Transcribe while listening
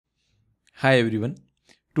Hi everyone.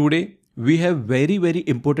 Today we have very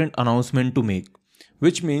important announcement to make,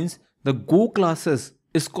 which means the Go classes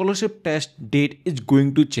scholarship test date is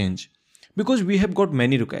going to change because we have got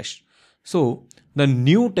many requests. So the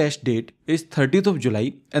new test date is 30th of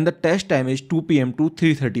July and the test time is 2 p.m. to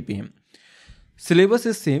 3:30 p.m. Syllabus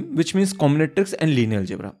is same, which means combinatorics and linear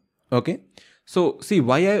algebra. Okay. So see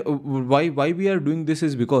why we are doing this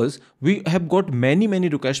is because we have got many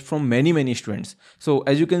requests from many students. So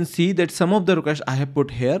as you can see that some of the requests I have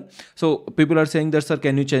put here. So people are saying that sir,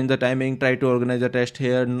 can you change the timing? Try to organize the test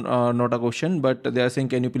here. Not a question, but they are saying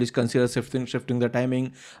can you please consider shifting the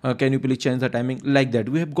timing? Can you please change the timing? Like that.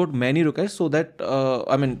 We have got many requests, so that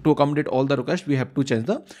to accommodate all the requests, we have to change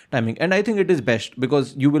the timing. And I think it is best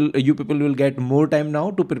because you people will get more time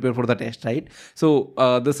now to prepare for the test, right? So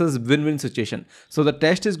this is win-win situation. So the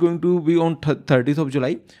test is going to be on 30th of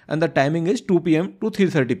July and the timing is 2 p.m. to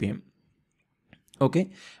 3:30 p.m.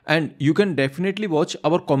 Okay, and you can definitely watch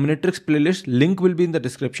our combinatorics playlist. Link will be in the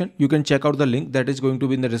description. You can check out the link that is going to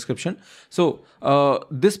be in the description. So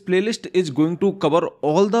this playlist is going to cover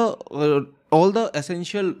all the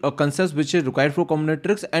essential concepts which is required for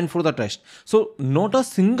combinatorics and for the test. So not a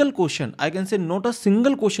single question, I can say not a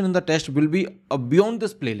single question in the test will be beyond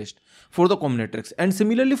this playlist for the combinatorics, and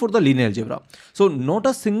similarly for the linear algebra. So not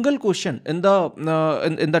a single question in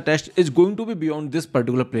the test is going to be beyond this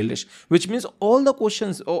particular playlist, which means all the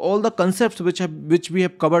questions, all the concepts which we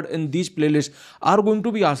have covered in these playlists are going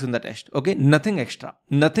to be asked in the test. Okay, nothing extra,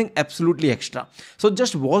 nothing absolutely extra. So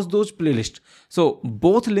just watch those playlists. So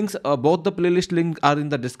both the playlist links are in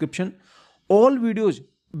the description. All videos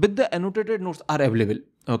with the annotated notes are available.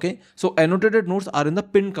 Okay, so annotated notes are in the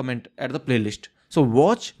pinned comment at the playlist. So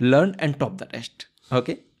watch, learn and top the test.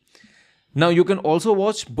 Okay. Now you can also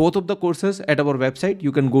watch both of the courses at our website.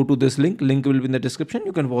 You can go to this link will be in the description.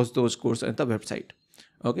 You can watch those courses at the website.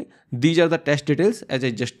 Okay, these are the test details as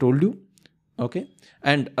I just told you. Okay,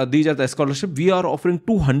 and these are the scholarships. We are offering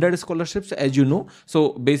 200 scholarships, as you know.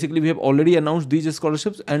 So basically we have already announced these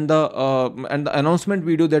scholarships, and the announcement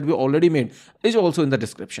video that we already made is also in the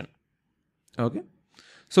description. Okay,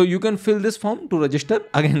 so you can fill this form to register.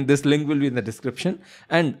 Again, this link will be in the description.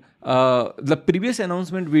 And the previous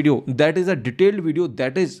announcement video, that is a detailed video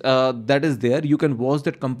that is there. You can watch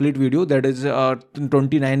that complete video. That is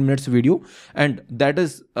 29 minutes video, and that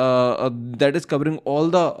is covering all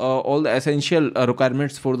the essential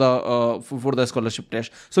requirements for the scholarship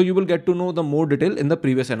test. So you will get to know the more detail in the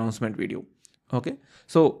previous announcement video. Okay,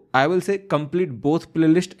 so I will say complete both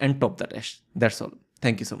playlist and top the test. That's all.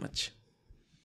 Thank you so much.